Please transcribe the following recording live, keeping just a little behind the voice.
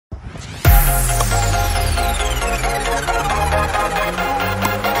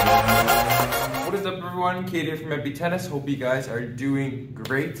everyone? Kate here from ITF Tennis. Hope you guys are doing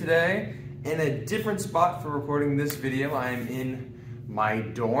great today. In a different spot for recording this video, I am in my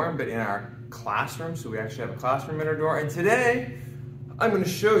dorm, but in our classroom. So we actually have a classroom in our dorm. And today, I'm going to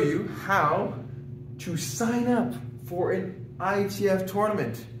show you how to sign up for an ITF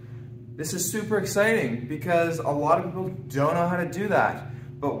tournament. This is super exciting because a lot of people don't know how to do that.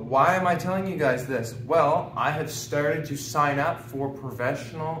 But why am I telling you guys this? Well, I have started to sign up for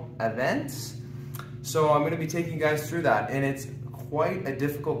professional events. So I'm going to be taking you guys through that, and it's quite a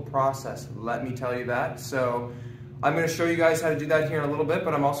difficult process, let me tell you that. So I'm going to show you guys how to do that here in a little bit,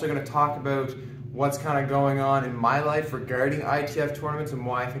 but I'm also going to talk about what's kind of going on in my life regarding ITF tournaments and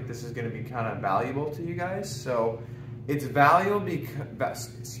why I think this is going to be kind of valuable to you guys. So it's valuable because,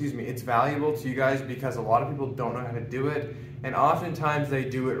 it's valuable to you guys because a lot of people don't know how to do it, and oftentimes they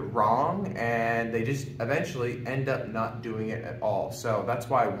do it wrong and they just eventually end up not doing it at all. So that's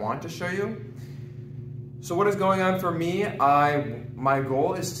why I want to show you. So what is going on for me? My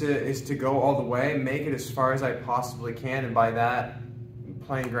goal is to go all the way, make it as far as I possibly can, and by that,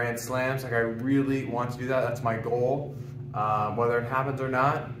 playing Grand Slams. Like, I really want to do that. That's my goal. Whether it happens or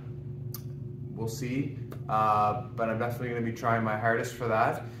not, we'll see. But I'm definitely going to be trying my hardest for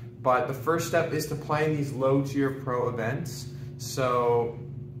that. But the first step is to play in these low-tier pro events. So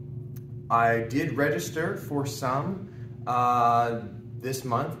I did register for some this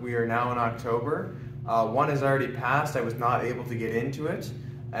month. We are now in October. One has already passed. I was not able to get into it,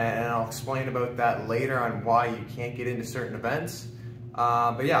 and I'll explain about that later on why you can't get into certain events.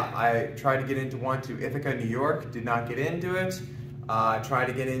 But yeah, I tried to get into one to Ithaca, New York, did not get into it. Tried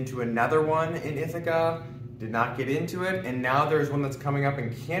to get into another one in Ithaca, did not get into it, and now there's one that's coming up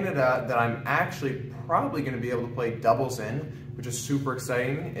in Canada that I'm actually probably going to be able to play doubles in, which is super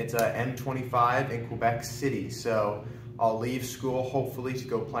exciting. It's a M25 in Quebec City, so I'll leave school hopefully to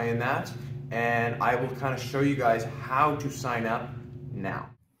go play in that. And I will kind of show you guys how to sign up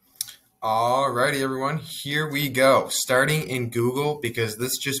now. Alrighty everyone, here we go. Starting in Google, because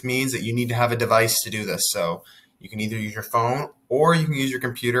this just means that you need to have a device to do this. So you can either use your phone or you can use your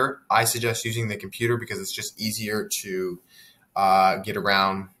computer. I suggest using the computer because it's just easier to get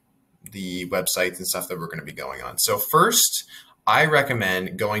around the websites and stuff that we're going to be going on. So first, I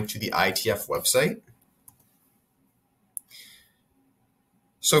recommend going to the ITF website.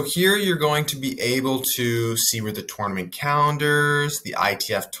 So here you're going to be able to see where the tournament calendars, the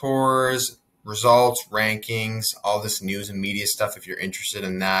ITF tours, results, rankings, all this news and media stuff if you're interested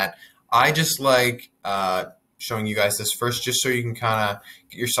in that. I just like showing you guys this first just so you can kind of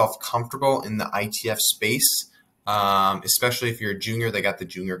get yourself comfortable in the ITF space, especially if you're a junior. They got the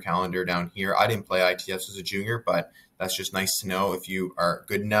junior calendar down here. I didn't play ITFs as a junior, but that's just nice to know if you are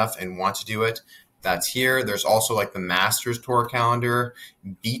good enough and want to do it. That's here. There's also like the Masters Tour calendar,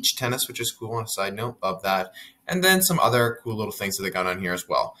 beach tennis, which is cool on a side note, love that. And then some other cool little things that they got on here as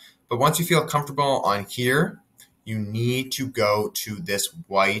well. But once you feel comfortable on here, you need to go to this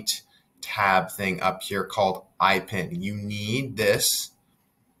white tab thing up here called IPIN. You need this.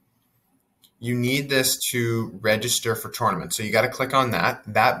 You need this to register for tournaments. So you got to click on that.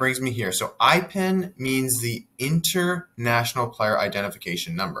 That brings me here. So IPIN means the International Player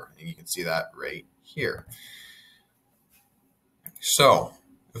Identification Number. And you can see that right here. So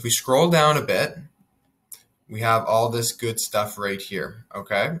if we scroll down a bit, we have all this good stuff right here.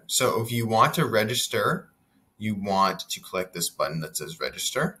 Okay. So if you want to register, you want to click this button that says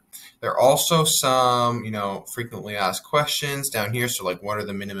register. There are also some, frequently asked questions down here. So like, what are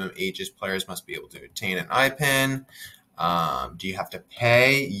the minimum ages players must be able to attain an IPIN? Do you have to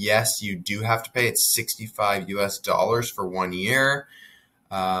pay? Yes, you do have to pay. It's $65 US for 1 year.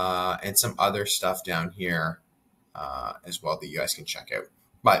 And some other stuff down here as well that you guys can check out.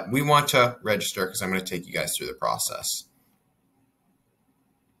 But we want to register because I'm going to take you guys through the process.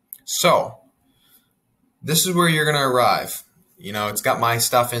 So this is where you're going to arrive. It's got my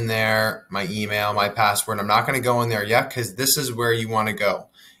stuff in there, my email, my password. I'm not going to go in there yet because this is where you want to go.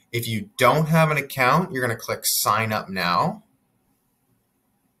 If you don't have an account, you're going to click sign up now.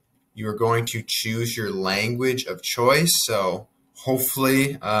 You are going to choose your language of choice. So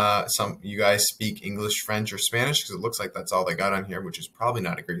hopefully some you guys speak English, French, or Spanish because it looks like that's all they got on here, which is probably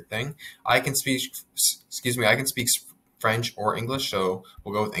not a great thing. I can speak French or English, so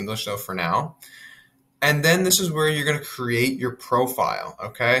we'll go with English though for now. And then this is where you're going to create your profile,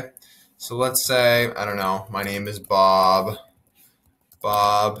 okay? So let's say, I don't know, my name is Bob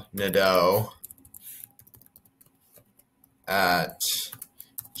Nadeau at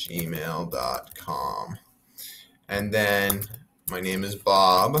gmail.com. And then my name is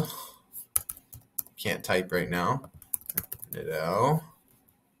Bob. Can't type right now. Nadeau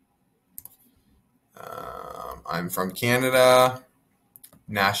I'm from Canada.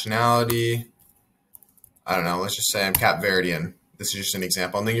 Nationality, I don't know, let's just say I'm Cap Verdean. This is just an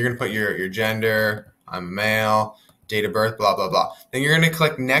example. And then you're going to put your gender, I'm a male, date of birth, blah, blah, blah. Then you're going to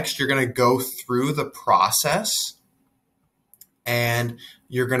click next. You're going to go through the process and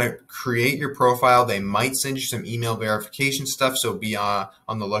you're going to create your profile. They might send you some email verification stuff, so be on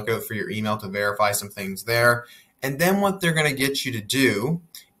the lookout for your email to verify some things there. And then what they're going to get you to do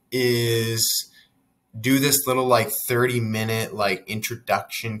is do this little like 30-minute like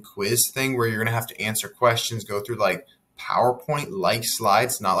introduction quiz thing where you're going to have to answer questions, go through like PowerPoint like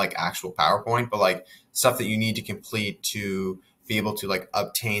slides, not like actual PowerPoint, but like stuff that you need to complete to be able to like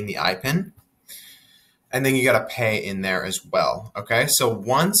obtain the IPIN. And then you got to pay in there as well. Okay, so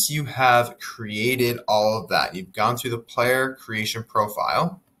once you have created all of that, you've gone through the player creation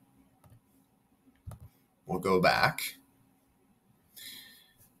profile. We'll go back.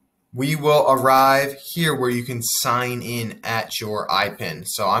 We will arrive here where you can sign in at your IPIN.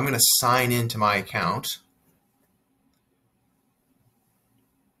 So I'm going to sign into my account.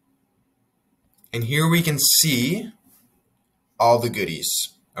 And here we can see all the goodies.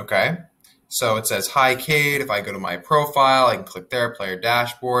 Okay. So it says, hi, Kate. If I go to my profile, I can click there, player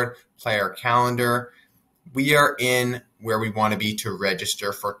dashboard, player calendar. We are in where we want to be to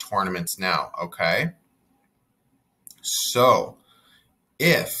register for tournaments now. Okay. So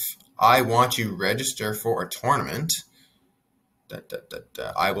if I want to register for a tournament,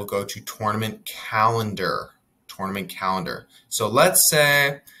 I will go to tournament calendar. So let's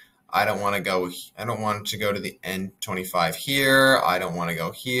say I don't want to go to the N25 here. I don't want to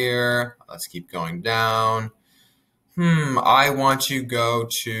go here. Let's keep going down. I want to go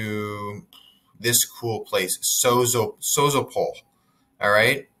to this cool place, Sozopol. All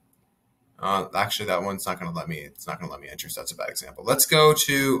right. Actually, that one's not going to let me. It's not going to let me enter. So that's a bad example. Let's go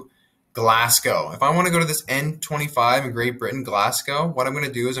to Glasgow. If I want to go to this N25 in Great Britain, Glasgow, what I'm going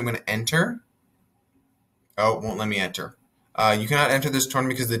to do is I'm going to enter. Oh, it won't let me enter. You cannot enter this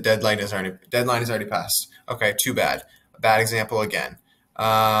tournament because the deadline is already passed. Okay, too bad. A bad example again.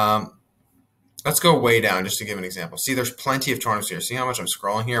 Let's go way down just to give an example. See, there's plenty of tournaments here. See how much I'm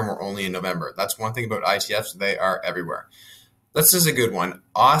scrolling here, and we're only in November. That's one thing about ITFs. They are everywhere. This is a good one.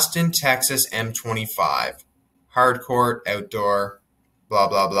 Austin, Texas, M25. Hard court, outdoor, blah,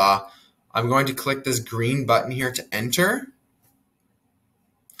 blah, blah. I'm going to click this green button here to enter.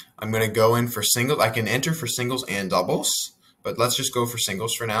 I'm going to go in for singles. I can enter for singles and doubles, but let's just go for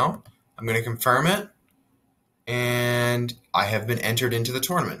singles for now. I'm going to confirm it, and I have been entered into the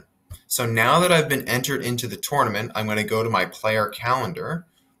tournament. So now that I've been entered into the tournament, I'm going to go to my player calendar.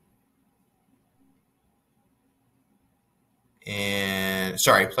 And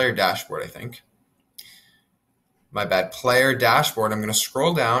sorry, player dashboard, I think. My bad, player dashboard. I'm going to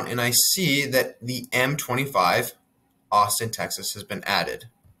scroll down and I see that the M25 Austin, Texas has been added.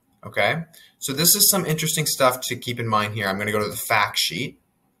 Okay, so this is some interesting stuff to keep in mind here. I'm going to go to the fact sheet.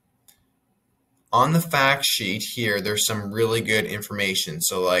 On the fact sheet here, there's some really good information.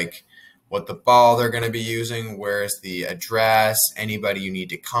 So like what the ball they're going to be using, where's the address, anybody you need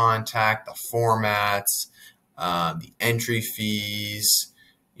to contact, the formats, the entry fees,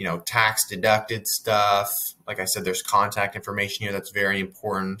 you know, tax deducted stuff. Like I said, there's contact information here that's very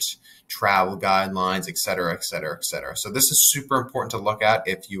important, travel guidelines, et cetera, et cetera, et cetera. So this is super important to look at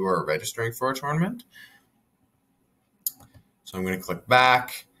if you are registering for a tournament. So I'm going to click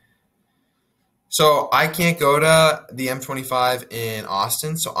back. So I can't go to the M25 in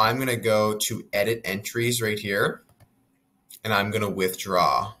Austin, so I'm going to go to edit entries right here, and I'm going to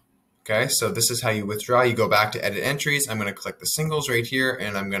withdraw. Okay, so this is how you withdraw. You go back to edit entries. I'm going to click the singles right here,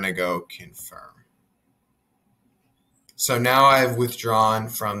 and I'm going to go confirm. So now I've withdrawn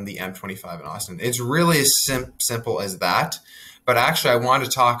from the M25 in Austin. It's really as simple as that. But actually, I want to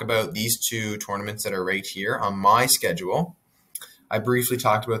talk about these two tournaments that are right here on my schedule. I briefly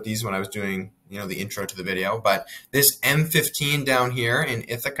talked about these when I was doing, you know, the intro to the video. But this M15 down here in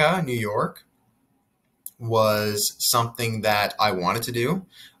Ithaca, New York, was something that I wanted to do.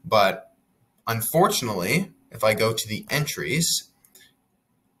 But unfortunately, if I go to the entries,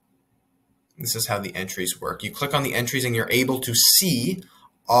 this is how the entries work. You click on the entries and you're able to see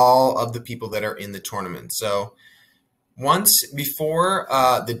all of the people that are in the tournament. So before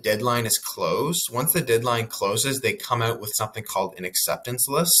the deadline is closed, once the deadline closes, they come out with something called an acceptance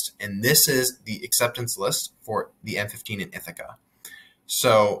list. And this is the acceptance list for the M15 in Ithaca.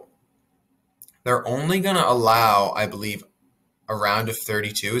 So they're only going to allow, I believe, a round of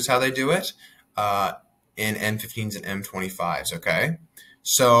 32 is how they do it in M15s and M25s, okay?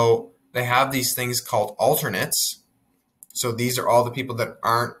 So they have these things called alternates, So these are all the people that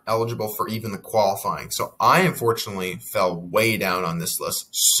aren't eligible for even the qualifying. So I unfortunately fell way down on this list.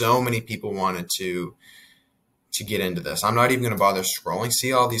 So many people wanted to get into this. I'm not even going to bother scrolling.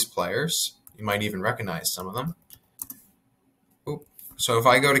 See all these players? You might even recognize some of them. Oop. So if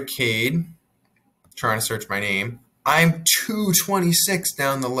I go to Cade, trying to search my name, I'm 226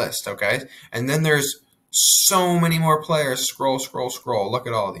 down the list, okay? And then there's so many more players. Scroll, scroll, scroll. Look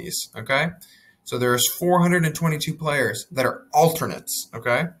at all these, okay? So there's 422 players that are alternates,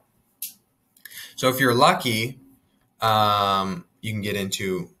 okay? So if you're lucky, you can get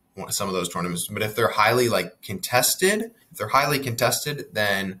into some of those tournaments. But if they're highly contested,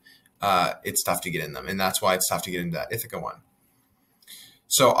 then it's tough to get in them. And that's why it's tough to get into that Ithaca one.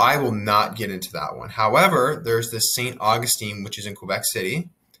 So I will not get into that one. However, there's this St. Augustine, which is in Quebec City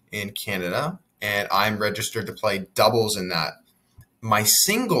in Canada, and I'm registered to play doubles in that. My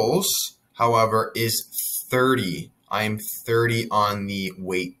singles, however, is 30. I'm 30 on the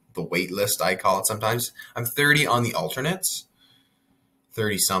wait list, I call it sometimes. I'm 30 on the alternates,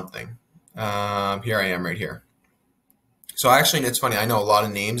 30 something. Here I am right here. So actually, it's funny, I know a lot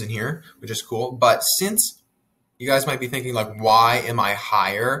of names in here, which is cool, but since you guys might be thinking, like, why am I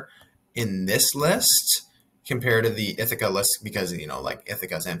higher in this list compared to the Ithaca list? Because, you know, like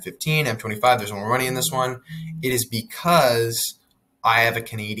Ithaca's M15, M25, there's more money in this one. It is because I have a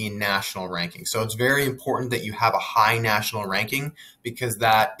Canadian national ranking. So it's very important that you have a high national ranking, because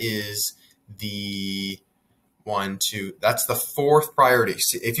that is the that's the fourth priority.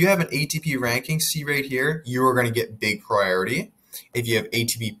 So if you have an ATP ranking, see right here, you are going to get big priority. If you have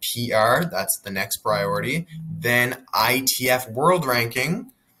ATP PR, that's the next priority. Then ITF World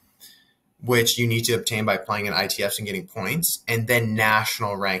Ranking, which you need to obtain by playing in ITFs and getting points, and then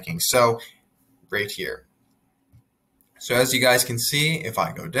National Ranking. So right here. So as you guys can see, if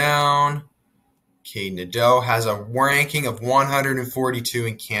I go down, Cade Nadeau has a ranking of 142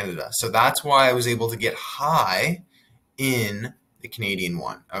 in Canada. So that's why I was able to get high in the Canadian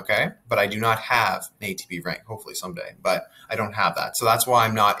one, okay? But I do not have an ATP rank, hopefully someday, but I don't have that. So that's why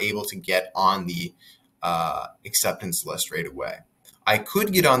I'm not able to get on the acceptance list right away. I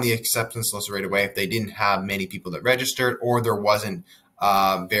could get on the acceptance list right away if they didn't have many people that registered, or there wasn't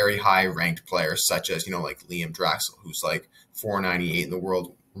very high ranked players such as, you know, like Liam Draxel, who's like 498 in the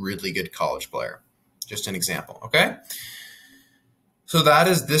world, really good college player. Just an example, okay? So that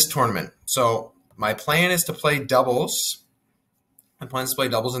is this tournament. So my plan is to play doubles. I plan to play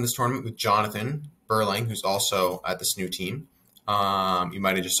doubles in this tournament with Jonathan Burling, who's also at this new team. You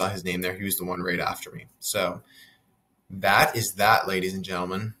might have just saw his name there. He was the one right after me. So that is that, ladies and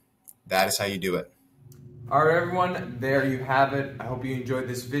gentlemen. That is how you do it. All right, everyone, there you have it. I hope you enjoyed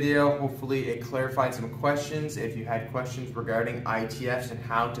this video. Hopefully it clarified some questions. If you had questions regarding ITFs and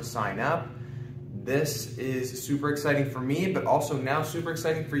how to sign up, this is super exciting for me, but also now super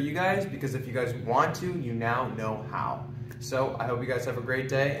exciting for you guys, because if you guys want to, you now know how. So I hope you guys have a great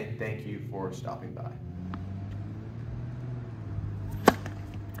day, and thank you for stopping by.